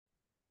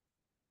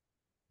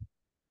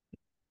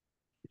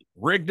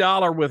Rick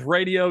Dollar with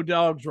Radio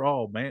Dogs.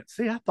 Oh man,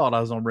 see, I thought I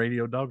was on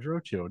Radio Dogs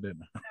Roadshow,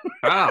 didn't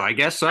Oh, I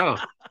guess so.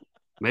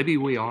 Maybe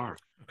we are.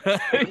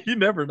 I? You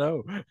never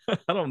know. I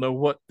don't know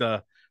what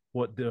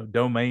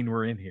domain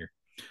we're in here.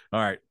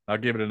 All right, I'll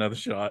give it another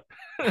shot.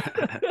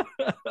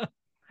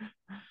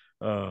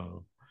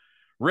 Oh,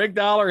 Rick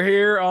Dollar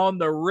here on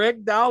the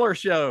Rick Dollar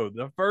Show,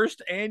 the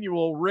first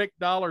annual Rick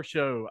Dollar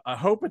Show. I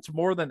hope it's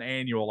more than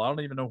annual. I don't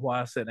even know why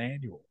I said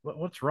annual.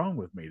 What's wrong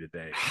with me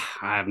today?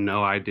 I have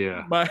no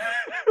idea. My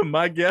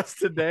my guest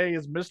today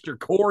is Mr.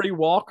 Corey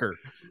Walker.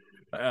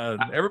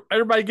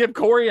 Everybody give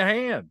Corey a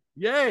hand.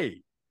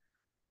 Yay.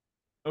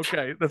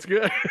 Okay, that's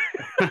good.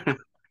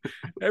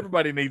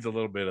 Everybody needs a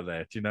little bit of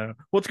that, you know.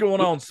 What's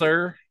going on,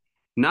 sir?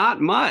 Not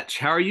much.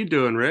 How are you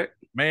doing, Rick?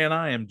 Man,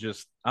 I'm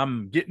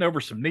getting over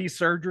some knee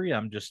surgery.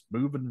 I'm just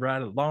moving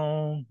right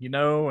along, you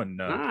know, and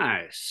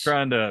Nice.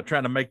 trying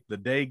to make the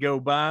day go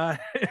by.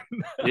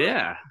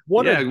 Yeah.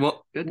 what Yeah. a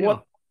Well, good what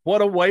deal.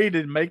 what a way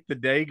to make the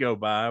day go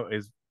by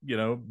is,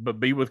 but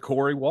be with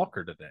Corey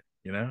Walker today.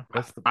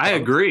 That's the I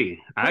post.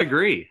 agree. I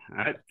agree.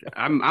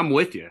 I'm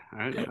with you.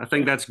 I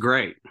think that's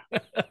great.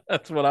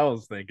 That's what I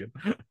was thinking.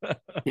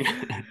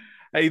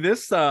 Hey,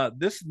 this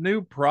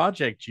new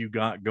project you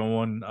got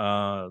going,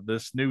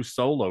 this new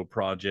solo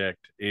project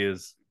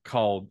is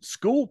called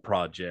School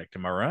Project.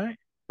 Am I right?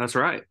 That's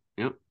right.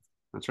 Yep.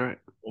 That's right.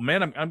 Well,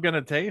 man, I'm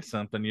gonna tell you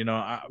something.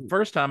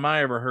 First time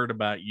I ever heard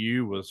about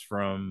you was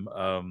from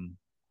an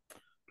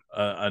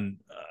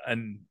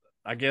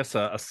I guess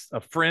a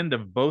friend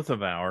of both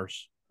of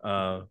ours,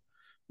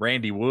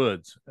 Randy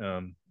Woods,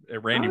 Oh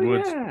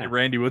yeah. At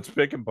Randy Woods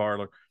Picking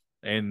Parlor,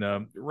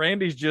 and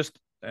Randy's just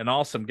an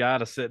awesome guy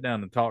to sit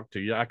down and talk to.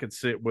 You, I could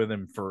sit with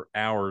him for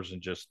hours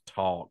and just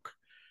talk,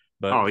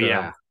 Oh but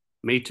yeah.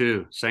 Me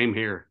too. Same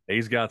here.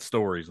 he's got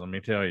stories. Let me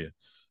tell you.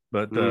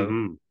 But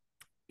Hmm.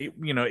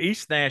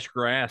 East Nash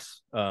Grass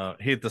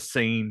hit the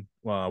scene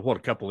a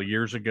couple of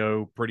years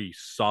ago, pretty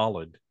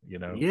solid.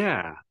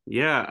 Yeah.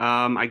 Yeah.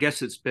 I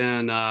guess it's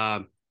been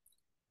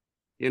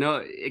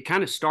it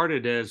kind of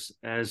started as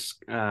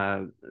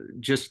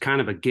just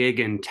kind of a gig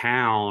in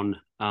town,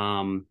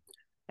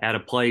 at a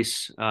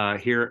place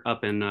here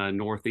up in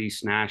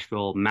northeast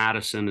Nashville.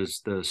 Madison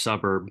is the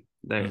suburb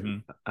that Hmm.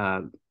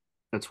 uh,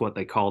 that's what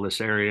they call this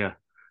area.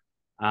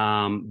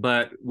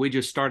 But we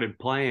just started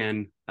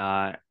playing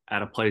at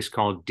a place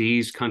called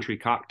Dee's Country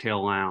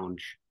Cocktail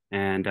Lounge,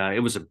 and it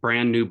was a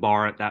brand new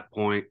bar at that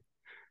point.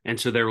 And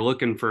so they were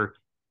looking for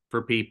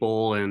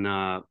people,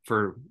 and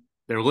for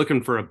they were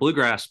looking for a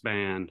bluegrass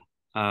band.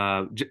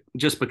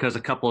 Just because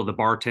a couple of the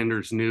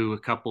bartenders knew a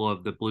couple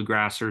of the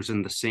bluegrassers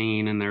in the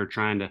scene, and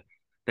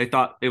they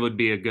thought it would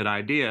be a good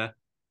idea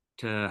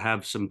to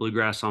have some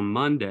bluegrass on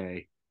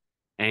Monday.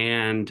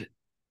 And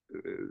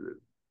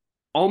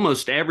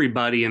almost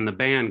everybody in the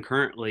band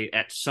currently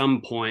at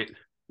some point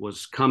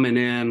was coming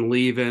in,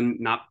 leaving,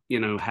 not,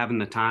 having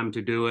the time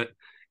to do it,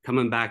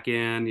 coming back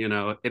in.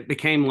 It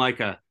became like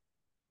a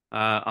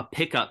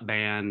pickup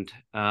band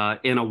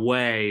in a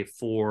way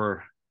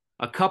for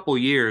a couple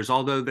years,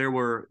 although there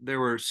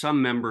were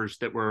some members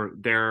that were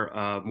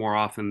there more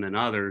often than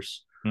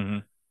others. Hmm.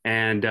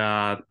 And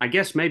I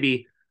guess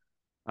maybe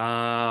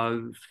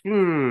I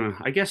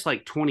guess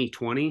like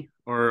 2020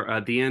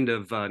 or the end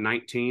of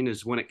 19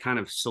 is when it kind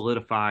of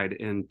solidified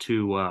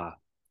into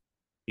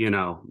you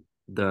know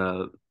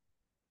the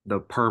the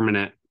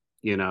permanent,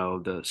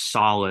 the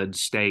solid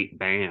state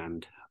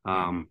band.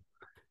 Hmm.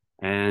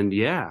 And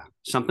yeah,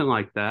 something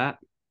like that.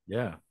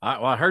 Yeah,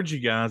 I heard you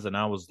guys, and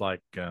I was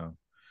like,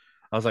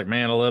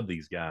 man, I love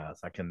these guys.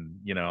 I can,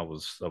 I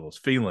was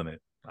feeling it.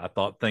 I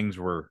thought things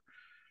were,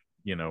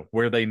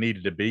 where they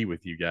needed to be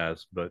with you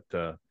guys. But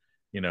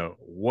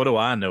what do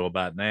I know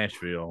about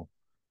Nashville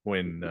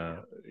when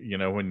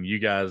when you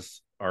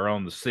guys are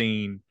on the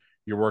scene,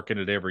 you're working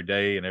it every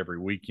day and every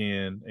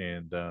weekend,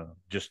 and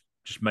just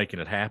making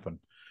it happen.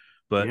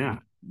 But Yeah.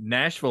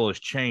 Nashville has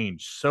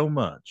changed so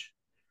much,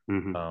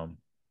 Hmm. um,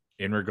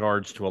 in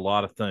regards to a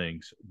lot of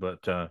things.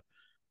 But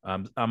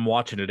I'm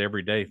watching it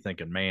every day,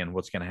 thinking, man,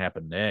 what's going to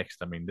happen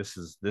next? I mean, this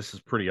is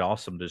pretty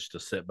awesome just to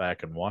sit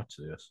back and watch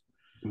this.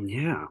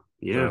 Yeah,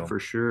 yeah, So, for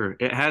sure.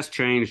 It has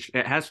changed.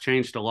 It has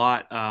changed a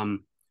lot.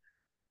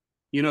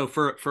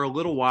 For a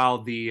little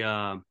while,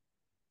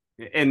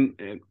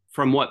 and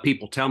from what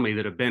people tell me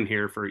that have been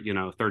here for,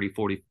 30,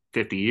 40,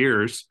 50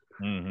 years,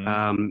 hmm.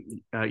 um,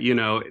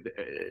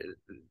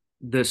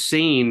 the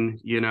scene,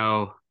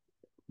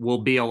 will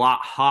be a lot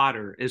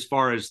hotter as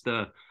far as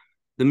the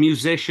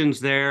musicians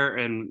there,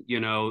 and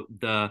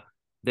the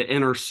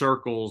inner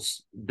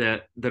circles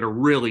that are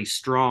really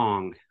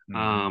strong,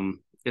 Hmm.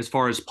 as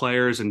far as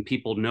players and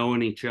people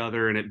knowing each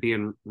other and it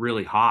being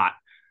really hot.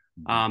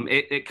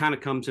 It kind of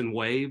comes in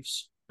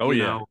waves, Oh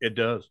yeah, it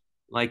does.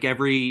 like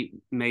every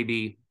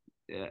maybe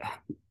uh,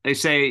 they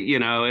say,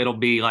 it'll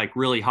be like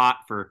really hot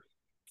for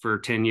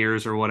 10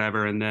 years or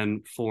whatever, and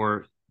then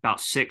for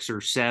about 6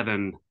 or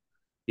 7,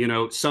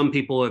 some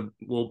people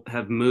will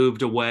have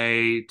moved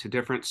away to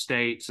different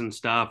states and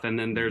stuff, and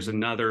then there's Hmm.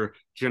 another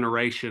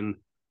generation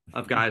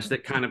of guys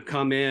that kind of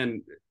come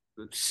in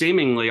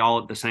seemingly all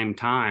at the same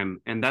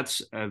time. And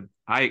that's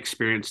I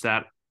experienced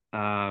that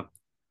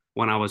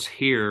when I was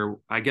here.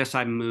 I guess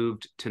I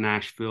moved to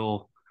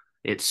Nashville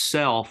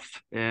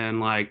itself in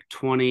like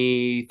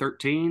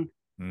 2013.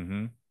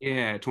 Mm-hmm.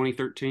 Yeah,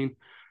 2013.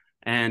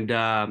 And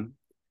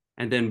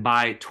and then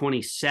by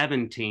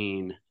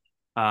 2017,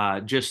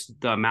 just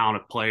the amount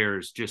of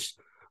players, just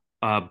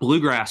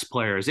bluegrass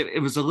players.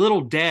 It was a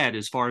little dead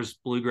as far as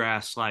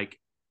bluegrass, like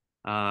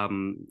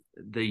the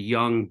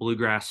young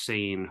bluegrass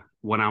scene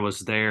when I was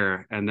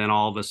there. And then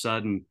all of a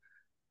sudden,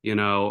 you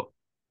know,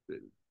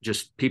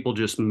 just people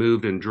just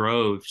moved in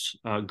droves.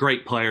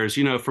 Great players,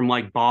 you know, from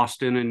like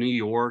Boston and New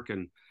York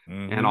and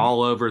Mm-hmm.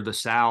 all over the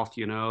South,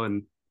 you know,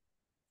 and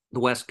the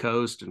West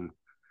Coast and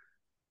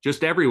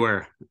just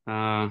everywhere.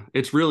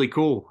 It's really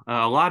cool.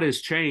 A lot has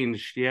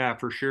changed, yeah,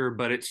 for sure,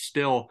 but it's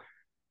still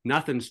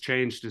nothing's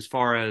changed as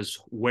far as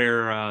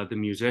where the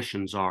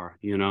musicians are,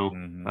 you know.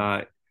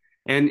 Mm-hmm.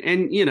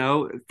 And you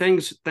know,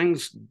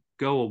 things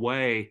go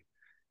away,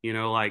 you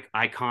know, like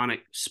iconic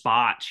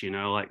spots, you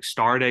know, like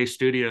Starday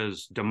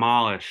Studios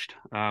demolished.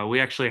 We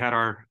actually had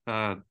our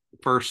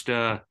first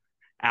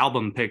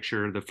album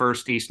picture, the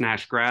first East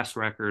Nash Grass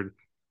record.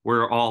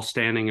 We're all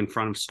standing in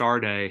front of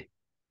Starday.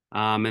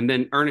 And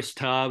then Ernest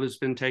Tubb has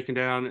been taken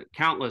down.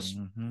 Countless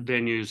Mm-hmm.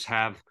 venues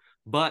have,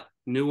 but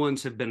new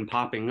ones have been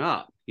popping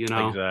up, you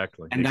know,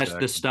 Exactly. and that's the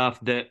Exactly. stuff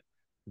that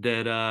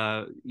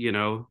you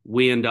know,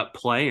 we end up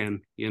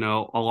playing, you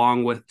know,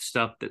 along with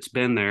stuff that's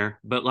been there.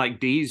 But like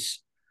D's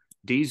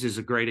is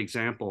a great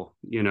example,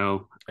 you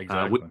know.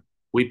 Exactly.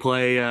 We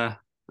play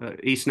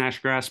East Nash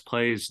Grass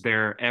plays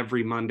there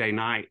every Monday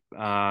night,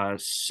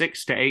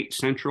 6 to 8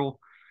 Central,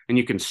 and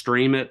you can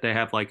stream it. They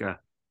have like a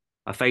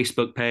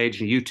Facebook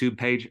page, a YouTube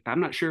page. I'm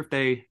not sure if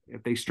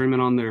they stream it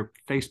on their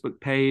Facebook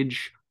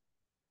page.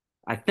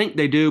 I think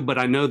they do, but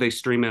I know they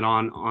stream it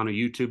on a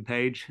YouTube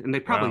page, and they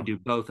probably Wow. do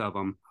both of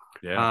them.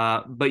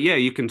 Yeah. But yeah,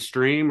 you can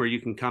stream or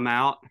you can come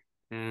out,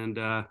 and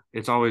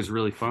it's always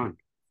really fun.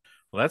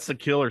 Well, that's the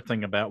killer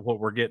thing about what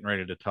we're getting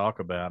ready to talk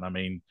about. I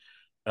mean,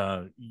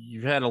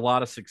 you've had a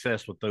lot of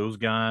success with those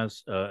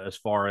guys as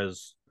far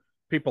as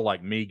people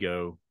like me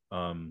go.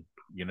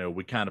 You know,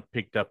 we kind of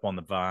picked up on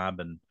the vibe,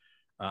 and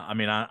I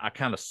mean, I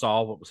kind of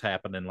saw what was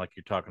happening, like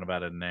you're talking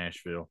about in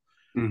Nashville.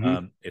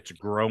 Mm-hmm. It's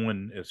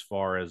growing as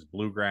far as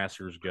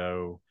bluegrassers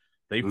go.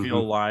 They Mm-hmm.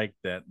 feel like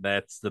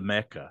that's the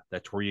mecca.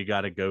 That's where you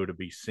got to go to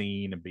be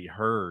seen and be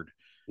heard.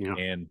 Yeah.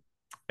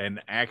 And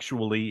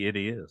actually it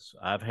is.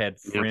 I've had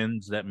Yeah.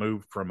 friends that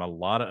moved from a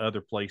lot of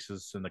other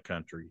places in the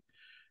country,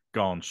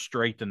 gone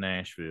straight to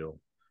Nashville,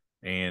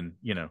 and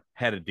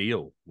had a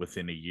deal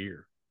within a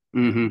year.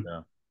 And Mm-hmm.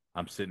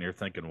 I'm sitting here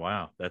thinking,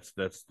 wow, that's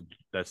the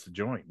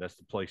joint. That's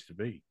the place to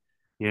be.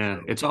 Yeah.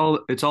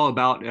 So, It's all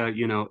about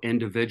you know,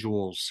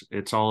 individuals.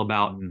 It's all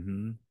about,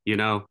 mm-hmm. you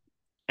know,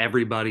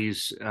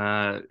 everybody's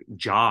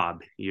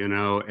job, you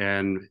know,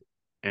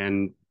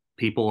 and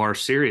people are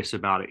serious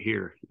about it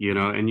here, you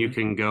know, and you Mm-hmm.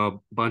 can go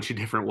a bunch of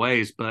different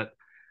ways, but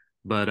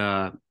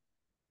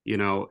you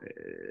know,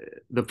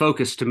 the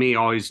focus to me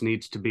always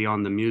needs to be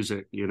on the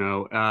music, you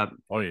know.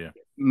 Oh yeah.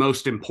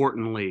 Most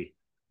importantly,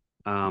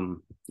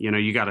 you know,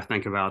 you got to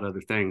think about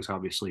other things,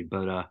 obviously,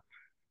 but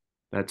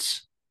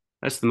that's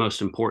that's the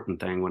most important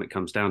thing when it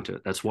comes down to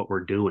it. That's what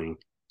we're doing.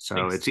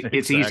 So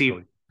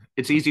Exactly.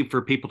 it's easy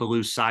for people to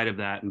lose sight of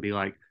that and be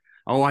like,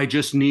 oh, I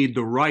just need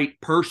the right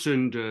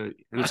person to,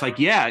 and it's like,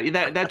 yeah,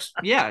 that's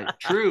yeah,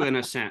 true in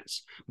a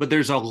sense, but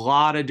there's a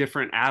lot of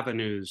different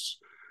avenues.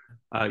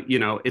 You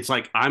know, it's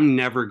like I'm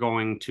never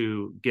going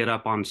to get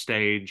up on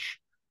stage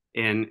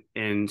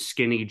in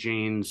skinny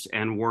jeans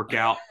and work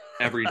out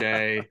every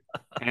day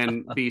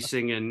and be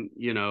singing,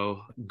 you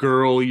know,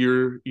 girl,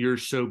 you're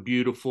so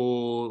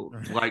beautiful,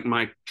 like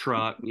my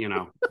truck, you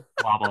know,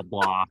 blah blah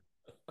blah.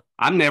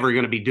 I'm never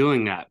going to be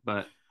doing that,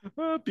 but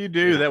Well, if you you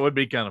do, know, that would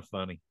be kind of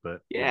funny.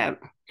 But yeah,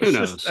 who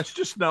knows? that's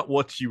just not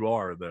what you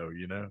are, though.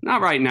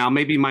 Not right now.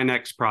 Maybe my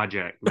next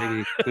project.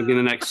 Maybe the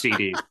next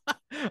CD.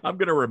 I'm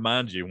gonna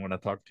remind you when I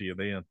talk to you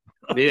then.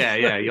 Yeah,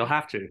 yeah. You'll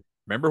have to.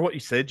 Remember what you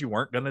said you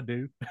weren't gonna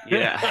do?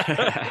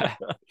 Yeah.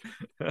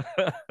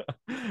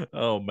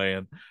 Oh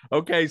man.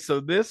 Okay, so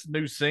this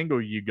new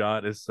single you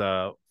got is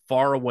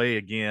Far Away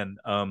Again.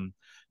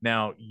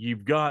 Now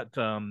you've got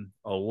a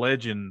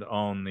legend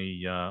on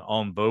the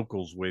on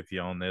vocals with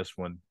you on this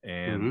one,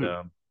 and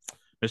Hmm.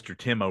 Mr.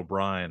 Tim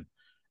O'Brien.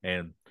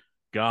 And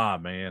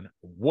God, man,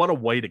 what a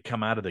way to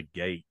come out of the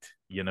gate,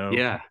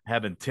 Yeah.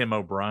 having Tim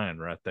O'Brien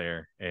right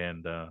there.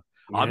 And Yeah.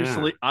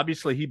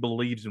 obviously he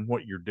believes in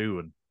what you're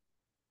doing.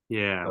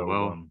 Yeah. So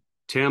Well,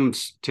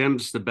 Tim's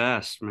the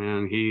best,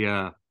 man. he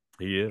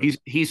is.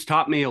 He's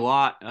taught me a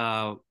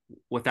lot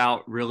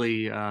without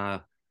really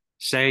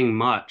saying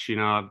much. You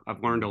know,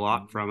 I've learned a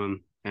lot Mhm. from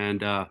him,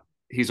 and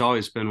he's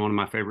always been one of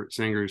my favorite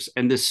singers.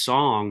 And this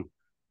song,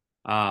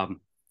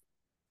 um,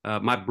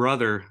 my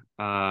brother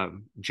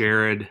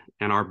Jared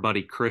and our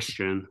buddy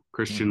Christian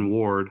Mhm.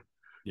 Ward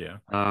Yeah.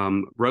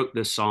 wrote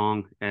this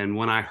song, and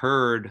when I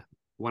heard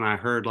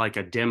like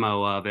a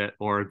demo of it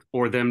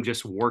or them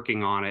just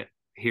working on it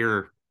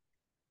here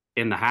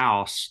in the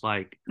house.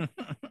 Like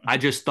I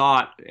just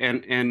thought,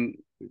 and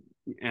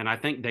I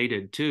think they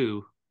did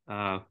too,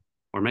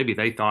 or maybe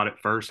they thought at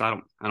first. I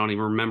don't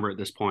even remember at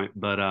this point,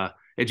 but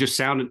it just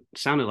sounded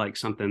like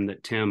something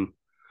that Tim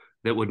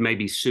that would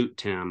maybe suit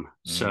Tim.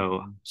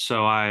 So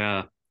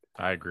Mhm.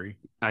 I agree.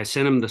 I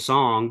sent him the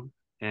song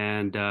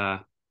and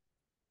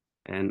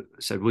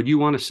said, "Would you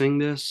want to sing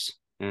this?"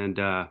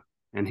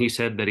 And he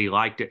said that he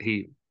liked it.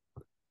 He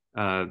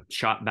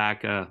shot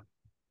back a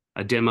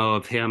demo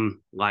of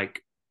him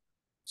like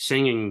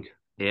singing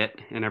it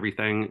and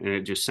everything, and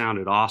it just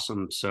sounded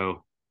awesome.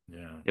 So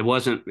Yeah. it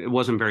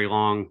wasn't very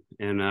long,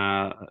 and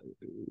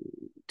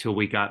till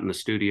we got in the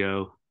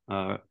studio,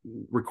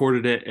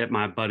 recorded it at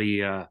my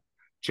buddy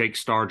Jake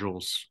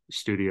Stargill's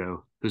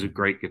studio, who's a Mhm.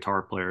 great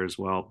guitar player as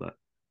well.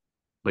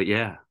 But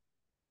yeah.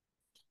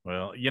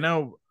 Well,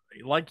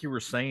 like you were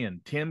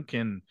saying, Tim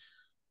can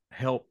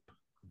help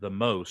the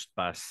most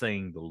by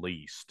saying the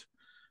least.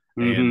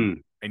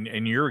 And Mm-hmm.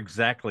 and you're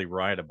exactly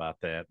right about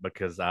that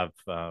because I've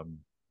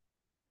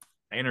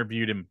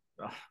interviewed him,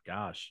 oh,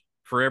 gosh,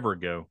 forever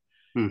ago.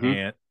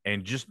 Mm-hmm.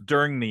 And just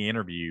during the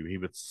interview, he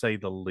would say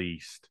the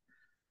least.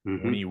 When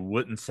Mm-hmm. he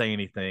wouldn't say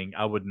anything,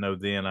 I would know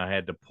then I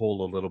had to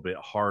pull a little bit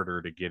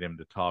harder to get him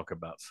to talk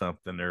about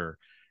something or,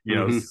 it's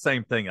Mm-hmm. the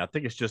same thing. I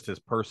think it's just his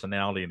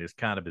personality and his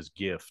kind of his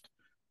gift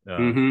uh,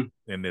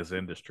 Mm-hmm. in this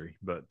industry.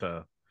 But,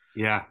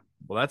 Yeah.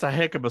 well, that's a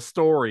heck of a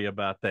story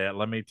about that.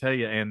 Let me tell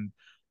you. And,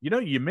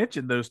 you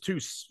mentioned those two,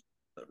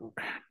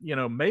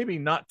 maybe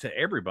not to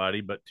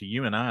everybody, but to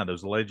you and I,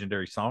 those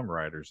legendary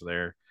songwriters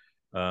there.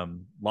 A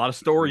lot of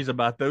stories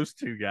about those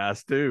two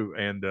guys too.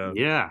 And,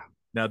 Yeah.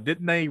 now,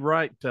 didn't they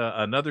write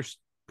another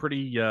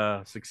pretty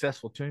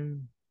successful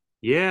tune?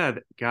 Yeah.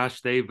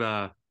 Gosh, they've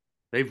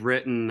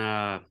written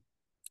uh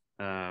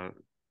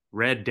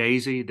Red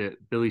Daisy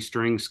that Billy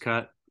Strings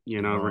cut,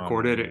 Oh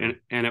recorded, man,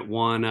 and it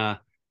won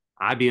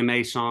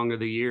IBMA Song of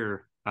the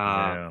Year,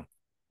 yeah.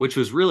 which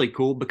was really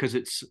cool because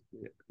it's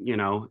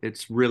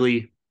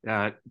really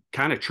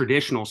kind of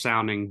traditional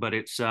sounding, but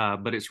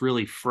it's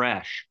really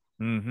fresh.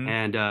 Mm-hmm.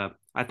 And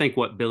I think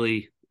what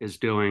Billy is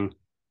doing,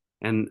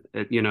 and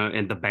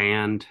the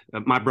band,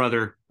 my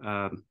brother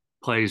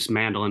plays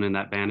mandolin in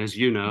that band, as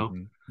you know.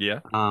 Mm-hmm. Yeah.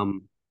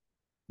 Um,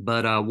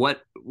 but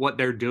what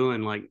they're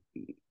doing, like,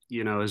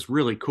 is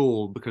really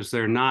cool because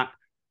they're not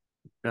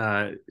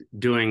uh,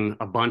 doing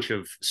a bunch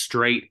of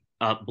straight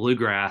up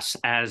bluegrass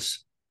as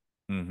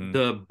Mm-hmm.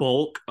 the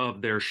bulk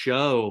of their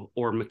show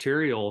or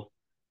material,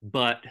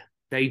 but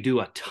they do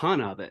a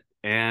ton of it,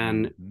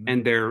 and Mm-hmm.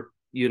 and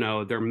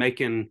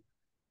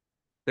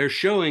they're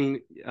showing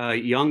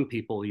young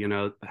people,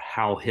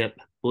 how hip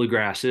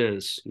bluegrass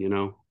is,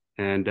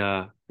 and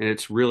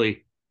it's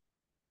really,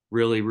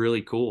 really,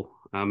 really cool.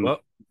 I'm Well,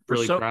 for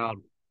really some, proud.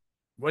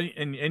 well,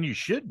 and you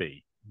should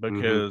be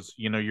Mm-hmm. because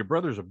your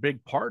brother's a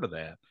big part of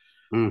that.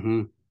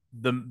 Mm-hmm.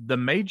 The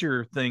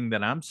major thing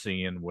that I'm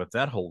seeing with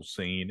that whole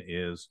scene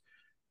is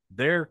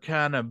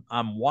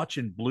I'm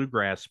watching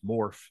bluegrass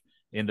morph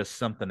into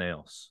something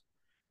else.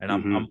 And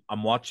I'm Mm-hmm. I'm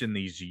I'm watching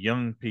these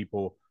young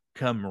people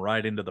come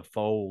right into the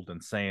fold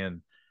and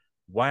saying,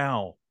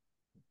 "Wow,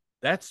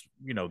 that's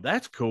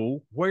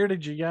cool. Where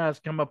did you guys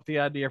come up with the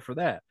idea for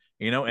that?"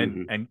 And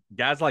Mm-hmm. and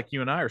guys like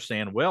you and I are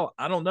saying, "Well,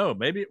 I don't know,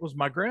 maybe it was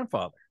my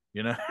grandfather."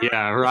 You know.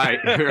 Yeah, right,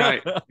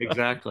 right,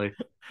 exactly.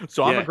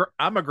 So Yeah,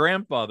 I'm a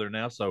grandfather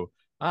now, so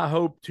I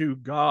hope to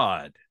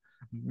God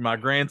my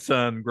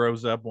grandson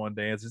grows up one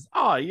day and says,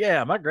 "Oh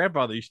yeah, my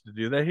grandfather used to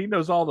do that. He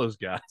knows all those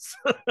guys."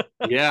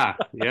 yeah,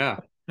 yeah.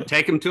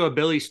 Take him to a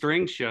Billy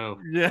Strings show.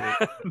 Yeah,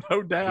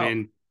 no I doubt.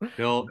 mean,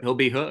 he'll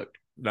be hooked.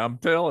 I'm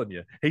telling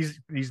you,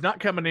 he's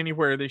not coming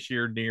anywhere this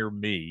year near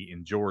me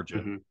in Georgia.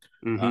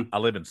 Mm-hmm. Mm-hmm. I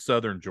live in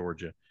southern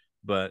Georgia,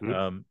 but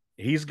Mm-hmm.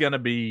 he's going to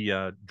be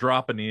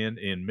dropping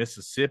in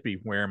Mississippi,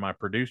 where my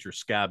producer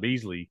Sky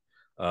Beasley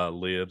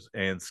lives,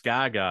 and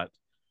Sky got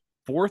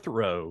fourth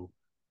row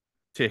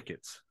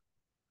tickets.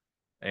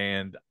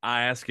 And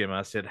I asked him,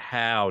 I said,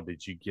 "How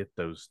did you get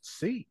those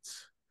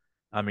seats?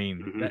 I mean,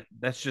 Mm-hmm.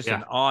 that's just Yeah,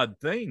 an odd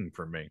thing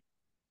for me."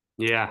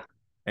 yeah,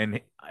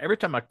 And every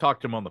time I talk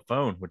to him on the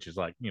phone, which is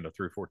like, 3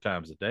 or 4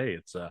 times a day,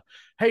 it's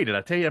 "Hey, did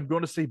I tell you I'm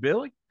going to see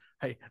Billy?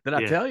 Hey, did I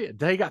yeah. tell you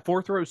they got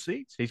fourth row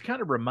seats?" He's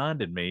kind of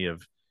reminded me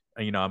of,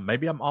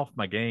 maybe I'm off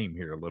my game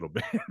here a little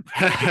bit.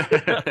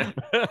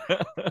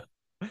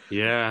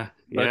 Yeah,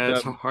 But yeah.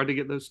 It's hard to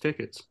get those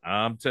tickets.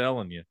 I'm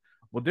telling you,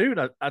 well, dude,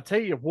 I tell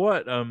you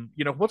what,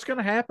 what's going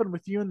to happen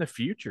with you in the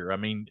future? I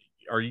mean,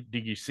 do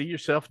you see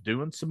yourself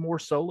doing some more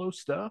solo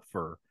stuff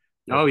or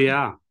Oh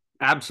yeah,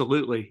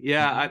 absolutely.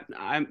 Yeah,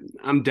 Mhm.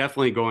 I'm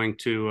definitely going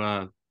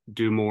to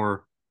do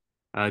more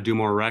do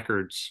more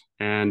records,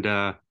 and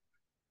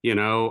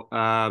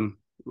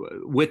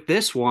with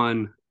this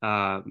one,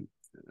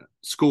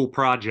 school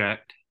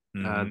project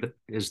Mhm.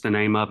 is the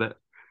name of it.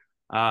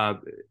 Uh,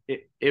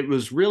 it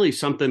was really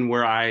something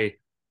where I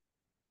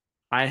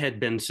had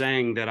been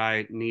saying that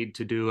I need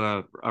to do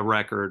a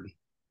record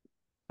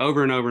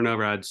over and over and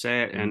over. I'd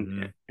say it,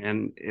 Mhm.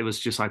 and it was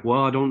just like,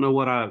 well, I don't know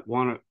what I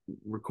want to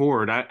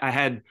record. I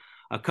had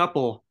a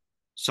couple.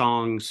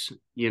 songs,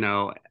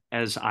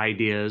 as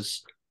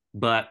ideas,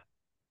 but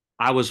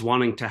I was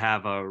wanting to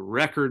have a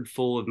record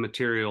full of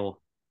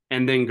material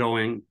and then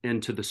going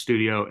into the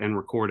studio and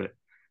record it.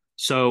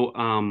 So,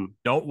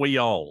 Don't we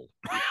all?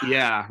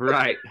 yeah,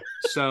 right.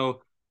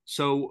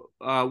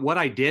 What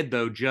I did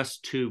though,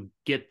 just to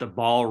get the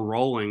ball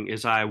rolling,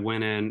 is I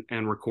went in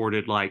and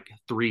recorded like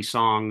 3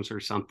 songs or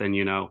something,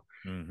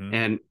 Mm-hmm.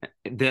 and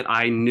that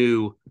I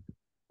knew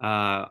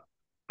uh,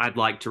 I'd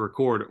like to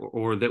record,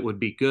 or that would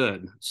be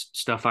good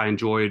stuff I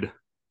enjoyed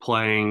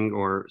playing,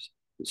 or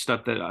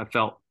stuff that I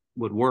felt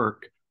would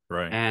work.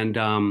 Right. And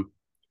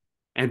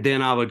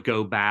then I would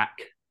go back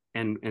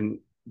and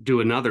do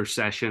another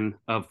session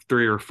of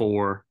 3 or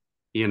 4,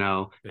 And then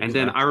I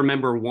Exactly.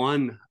 remember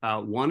one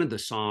of the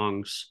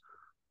songs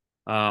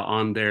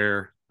on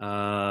their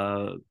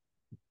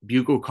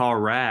Bugle Call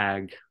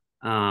Rag.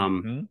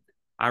 Um, Mm-hmm.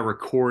 I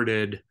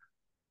recorded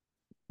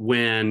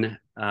when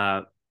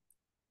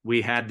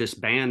we had this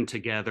band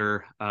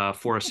together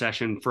for a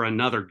session for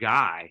another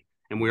guy,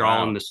 and we were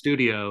all in Wow. the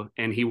studio,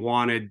 and he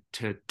wanted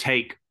to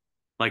take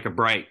like a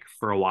break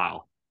for a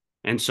while.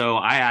 And so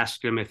I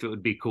asked him if it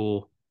would be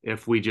cool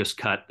if we just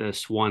cut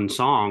this one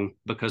song,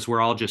 because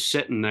we're all just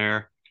sitting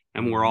there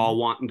and we're Mm-hmm. all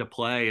wanting to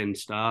play and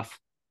stuff.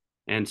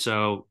 And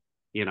so,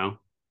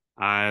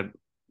 I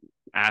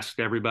asked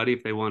everybody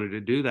if they wanted to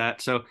do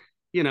that. So,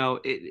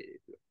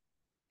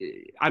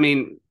 I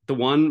mean, the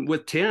one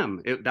with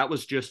Tim, that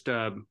was just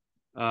a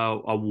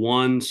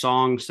one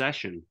song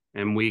session,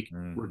 and we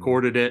Mm-hmm.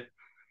 recorded it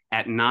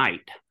at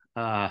night.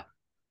 Uh,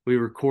 we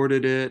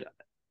recorded it.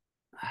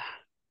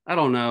 I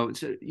don't know,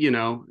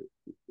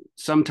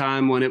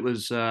 sometime when it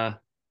was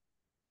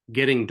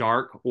getting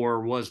dark,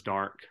 or was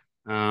dark.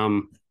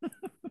 Um,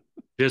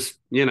 just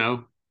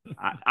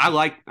I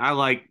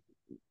like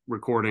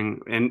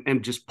recording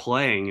and just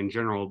playing in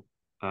general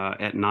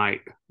at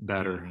night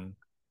better Mm-hmm.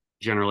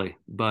 generally,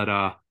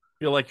 but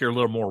Feel like you're a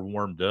little more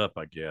warmed up,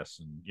 I guess,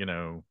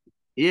 and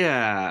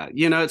yeah,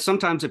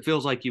 sometimes it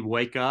feels like you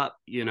wake up,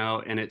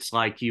 and it's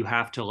like you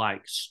have to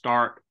like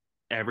start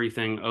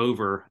everything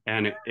over,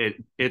 and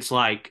it's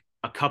like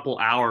a couple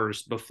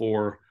hours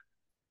before,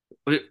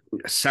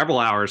 several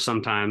hours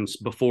sometimes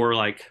before,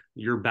 like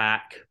you're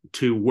back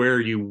to where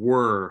you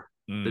were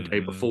the day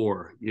mm-hmm.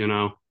 before.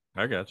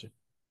 I got you.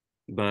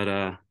 But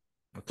I yeah,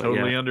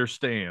 totally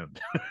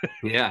understand.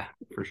 yeah,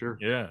 for sure.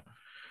 Yeah.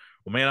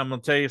 Well, man, I'm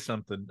gonna tell you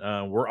something.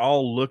 We're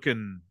all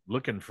looking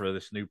for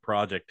this new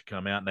project to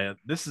come out. Now,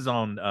 this is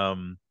on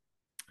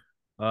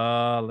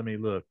let me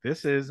look.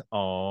 This is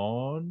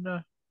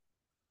on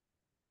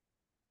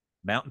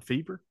Mountain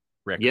Fever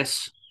Records.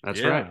 Yes,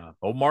 that's right. Yeah.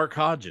 Oh, Mark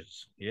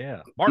Hodges.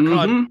 Yeah.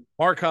 Mm-hmm.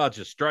 Mark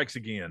Hodges strikes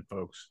again,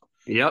 folks.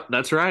 Yep,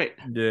 that's right.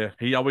 Yeah.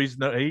 He always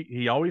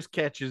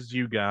catches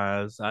you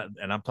guys.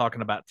 And I'm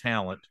talking about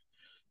talent,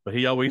 but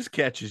he always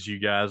catches you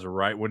guys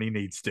right when he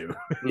needs to.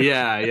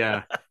 Yeah,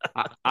 yeah.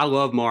 I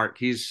love Mark.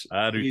 He's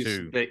I do he's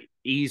too. the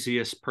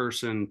easiest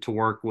person to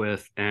work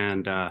with,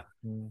 and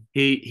Mhm.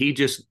 he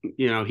just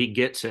he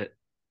gets it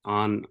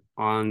on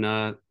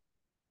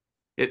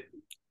it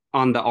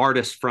on the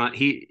artist front.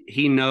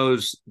 He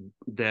knows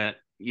that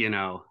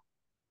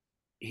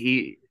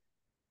he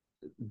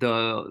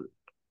the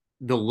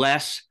the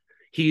less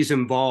he's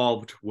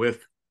involved with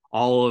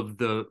all of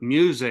the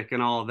music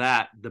and all of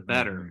that, the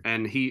better. Mhm.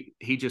 And he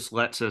just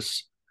lets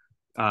us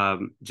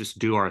just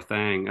do our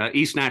thing.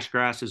 East Nash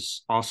Grass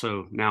is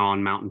also now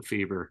on Mountain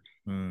Fever,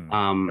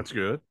 That's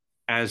good.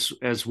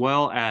 as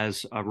well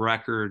as a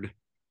record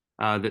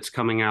that's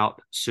coming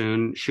out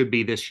soon. Should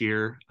be this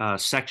year.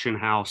 Section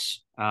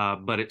House,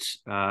 but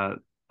it's a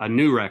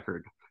new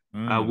record.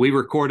 Mm. We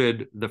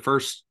recorded the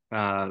first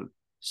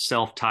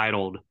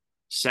self-titled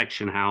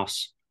Section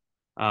House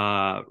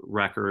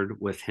record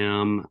with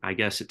him. I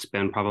guess it's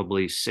been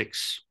probably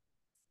 6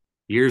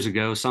 years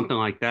ago, something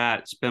like that.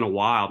 It's been a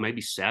while,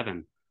 maybe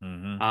 7.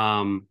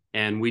 Hmm.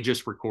 And we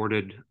just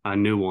recorded a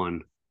new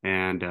one,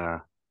 and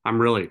I'm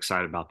really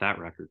excited about that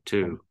record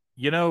Well,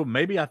 too.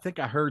 maybe I think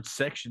I heard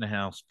Section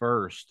House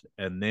first,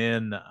 and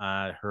then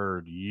I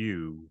heard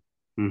you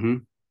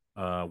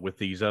Mm-hmm. with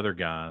these other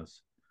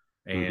guys,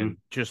 Mm-hmm. and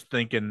just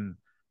thinking,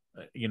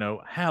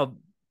 how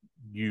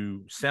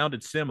you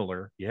sounded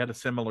similar. You had a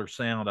similar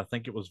sound. I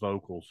think it was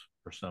vocals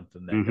or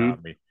something that Mm-hmm.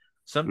 got me. Mm-hmm.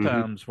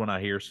 Sometimes when I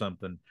hear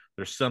something,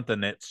 there's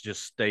something that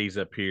just stays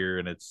up here,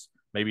 and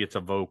maybe it's a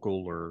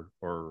vocal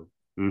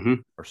Mm-hmm.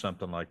 or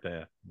something like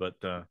that. But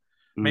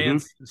man,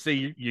 Mm-hmm.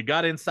 see, you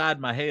got inside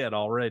my head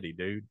already,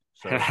 dude.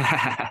 So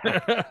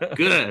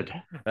Good.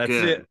 that's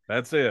it. Good.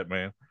 That's it,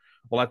 man.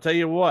 Well, I tell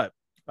you what,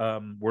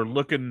 we're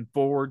looking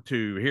forward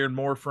to hearing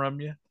more from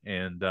you,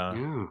 and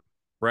Yeah.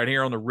 right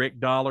here on the Rick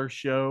Dollar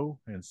Show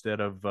instead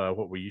of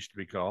what we used to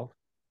be called.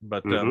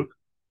 But Mm-hmm.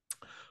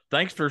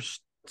 thanks for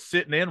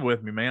sitting in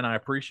with me, man. I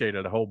appreciate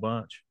it a whole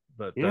bunch.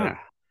 But Yeah. there's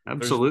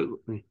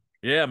Absolutely.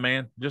 yeah,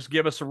 man. Just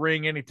give us a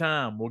ring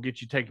anytime. We'll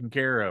get you taken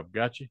care of.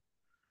 Got you.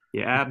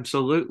 Yeah.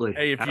 Absolutely.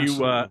 Hey,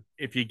 Absolutely.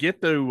 if you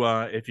get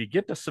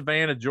to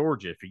Savannah,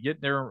 Georgia, if you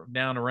get there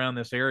down around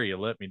this area,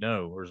 let me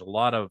know. There's a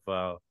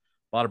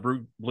a lot of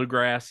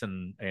bluegrass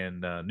and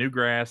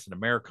newgrass and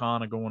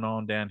Americana going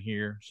on down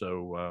here.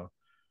 So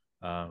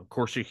of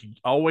course, you can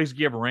always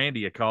give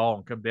Randy a call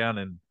and come down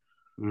and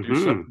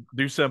Mm-hmm.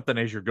 do something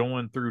as you're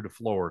going through to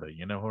Florida.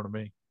 You know what I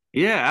mean?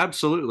 Yeah,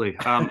 absolutely.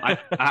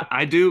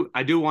 I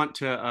do want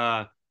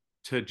to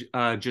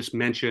just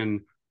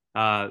mention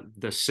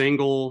the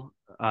single.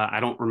 I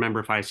don't remember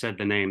if I said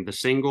the name. The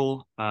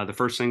single, the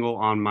first single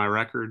on my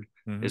record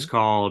is Mm-hmm.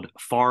 called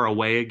 "Far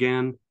Away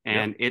Again," Yep.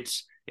 and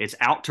it's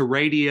out to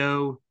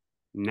radio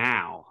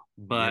now.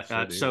 But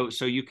Yes, it is.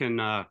 so you can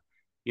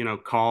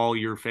call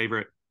your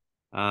favorite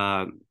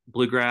uh,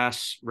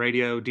 bluegrass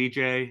radio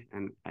DJ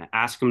and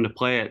ask them to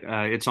play it.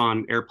 It's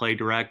on Airplay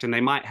Direct, and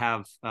they might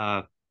have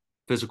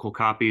physical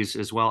copies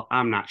as well.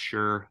 I'm not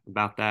sure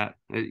about that.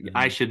 I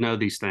Mm-hmm. should know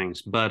these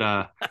things, but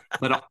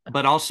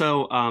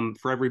also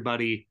for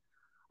everybody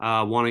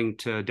wanting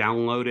to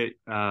download it,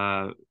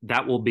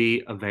 that will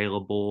be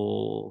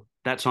available.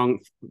 That song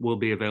will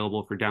be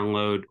available for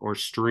download or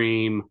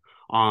stream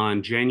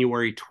on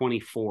January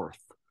 24th.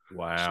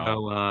 Wow.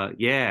 So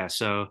yeah,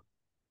 so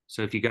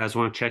if you guys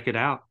want to check it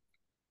out,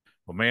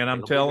 Well, man,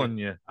 I'm available there. telling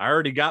you, I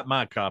already got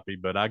my copy,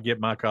 but I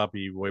get my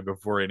copy way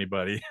before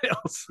anybody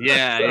else.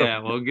 Yeah, So, yeah.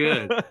 Well,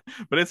 good.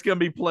 but it's going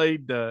to be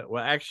played. Well,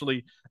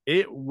 actually,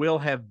 it will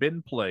have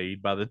been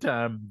played by the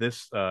time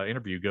this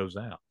interview goes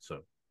out. So,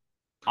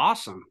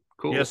 Awesome.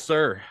 yes, Cool.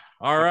 sir.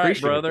 All I right,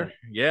 appreciate brother. that.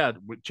 Yeah,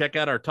 check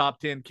out our top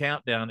 10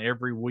 countdown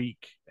every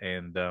week,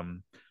 and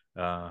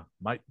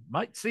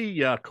might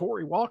see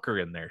Corey Walker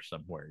in there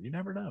somewhere. You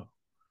never know.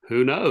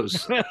 Who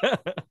knows? All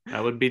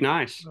That would be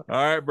nice.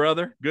 right,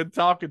 brother. Good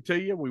talking to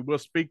you. We will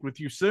speak with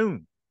you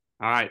soon.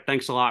 All right.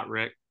 Thanks a lot,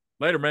 Rick.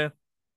 Later, man.